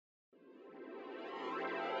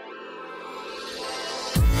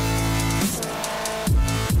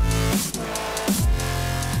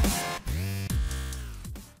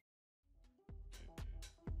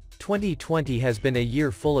2020 has been a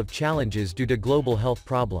year full of challenges due to global health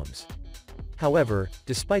problems. However,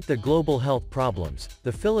 despite the global health problems,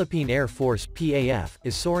 the Philippine Air Force (PAF)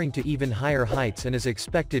 is soaring to even higher heights and is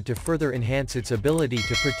expected to further enhance its ability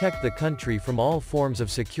to protect the country from all forms of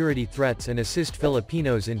security threats and assist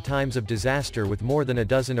Filipinos in times of disaster with more than a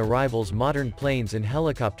dozen arrivals modern planes and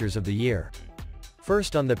helicopters of the year.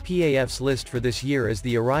 First on the PAF's list for this year is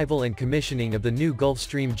the arrival and commissioning of the new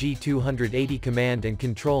Gulfstream G280 Command and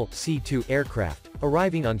Control C2 aircraft,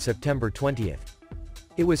 arriving on September 20th.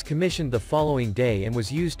 It was commissioned the following day and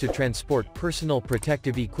was used to transport personal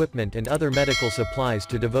protective equipment and other medical supplies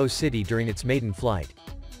to Davao City during its maiden flight.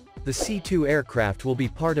 The C2 aircraft will be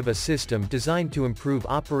part of a system designed to improve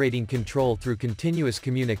operating control through continuous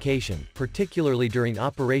communication, particularly during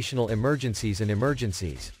operational emergencies and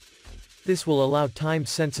emergencies. This will allow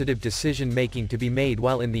time-sensitive decision-making to be made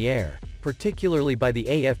while in the air, particularly by the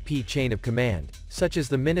AFP chain of command, such as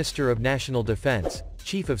the Minister of National Defense,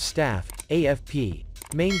 Chief of Staff, AFP,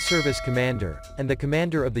 Main Service Commander, and the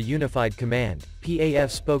Commander of the Unified Command.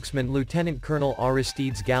 PAF spokesman Lieutenant Colonel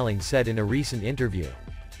Aristides Galing said in a recent interview.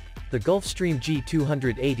 The Gulfstream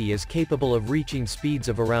G280 is capable of reaching speeds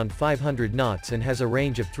of around 500 knots and has a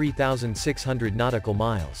range of 3,600 nautical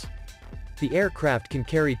miles. The aircraft can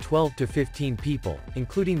carry 12 to 15 people,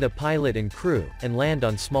 including the pilot and crew, and land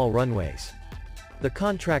on small runways. The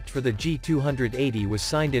contract for the G280 was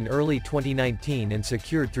signed in early 2019 and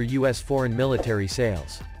secured through U.S. foreign military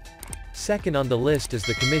sales. Second on the list is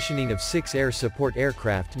the commissioning of 6 air support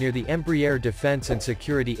aircraft near the Embraer Defense and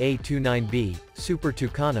Security A-29B, Super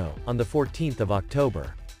Tucano, on the 14th of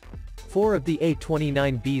October. 4 of the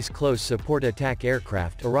A-29B's close support attack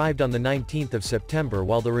aircraft arrived on the 19th of September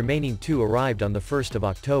while the remaining 2 arrived on the 1st of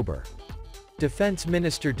October. Defense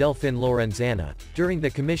Minister Delfin Lorenzana, during the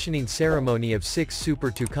commissioning ceremony of 6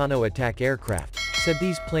 Super Tucano attack aircraft, said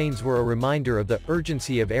these planes were a reminder of the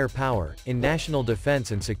urgency of air power in national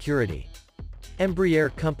defense and security.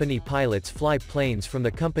 Embraer company pilots fly planes from the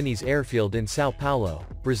company's airfield in Sao Paulo,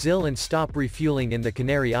 Brazil and stop refueling in the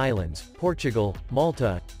Canary Islands, Portugal,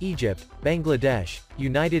 Malta, Egypt, Bangladesh,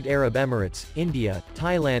 United Arab Emirates, India,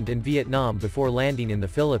 Thailand and Vietnam before landing in the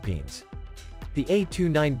Philippines. The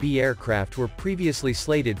A-29B aircraft were previously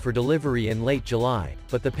slated for delivery in late July,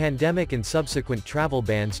 but the pandemic and subsequent travel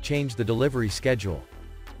bans changed the delivery schedule.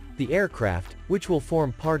 The aircraft, which will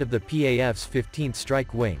form part of the PAF's 15th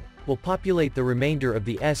Strike Wing, will populate the remainder of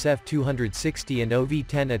the SF-260 and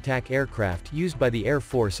OV-10 attack aircraft used by the Air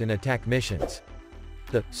Force in attack missions.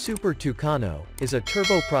 The Super Tucano is a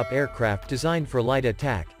turboprop aircraft designed for light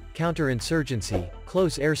attack, counterinsurgency,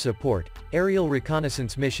 close air support, aerial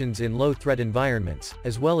reconnaissance missions in low-threat environments,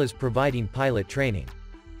 as well as providing pilot training.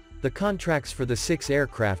 The contracts for the 6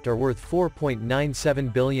 aircraft are worth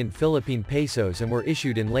 4.97 billion Philippine pesos and were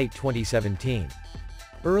issued in late 2017.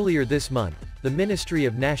 Earlier this month, the Ministry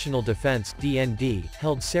of National Defense (DND)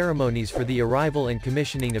 held ceremonies for the arrival and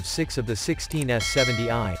commissioning of 6 of the 16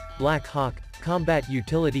 S-70I Black Hawk combat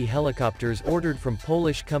utility helicopters ordered from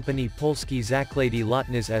Polish company Polskie Zakłady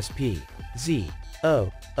Lotnicze SP.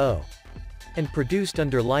 Z.O.O. and produced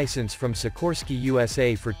under license from Sikorsky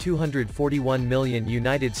USA for $241 million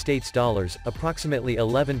United States dollars, approximately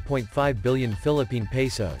 11.5 billion Philippine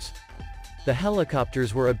pesos. The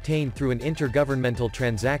helicopters were obtained through an intergovernmental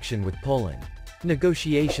transaction with Poland.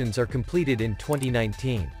 Negotiations are completed in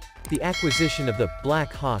 2019. The acquisition of the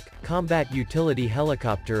Black Hawk combat utility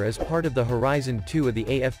helicopter as part of the Horizon 2 of the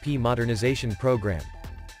AFP modernization program.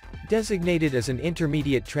 Designated as an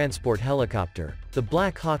intermediate transport helicopter, the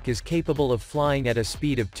Black Hawk is capable of flying at a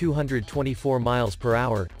speed of 224 miles per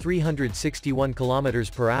hour, 361 kilometers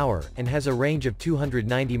per hour, and has a range of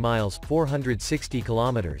 290 miles, 460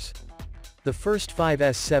 kilometers. The first 5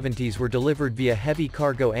 S-70s were delivered via heavy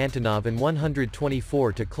cargo Antonov and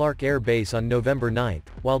 124 to Clark Air Base on November 9,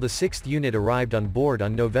 while the 6th unit arrived on board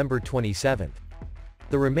on November 27.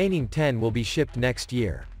 The remaining 10 will be shipped next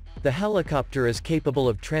year. The helicopter is capable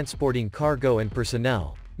of transporting cargo and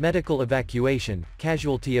personnel, medical evacuation,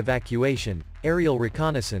 casualty evacuation, aerial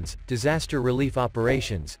reconnaissance, disaster relief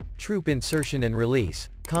operations, troop insertion and release,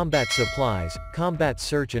 combat supplies, combat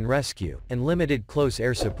search and rescue, and limited close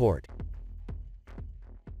air support.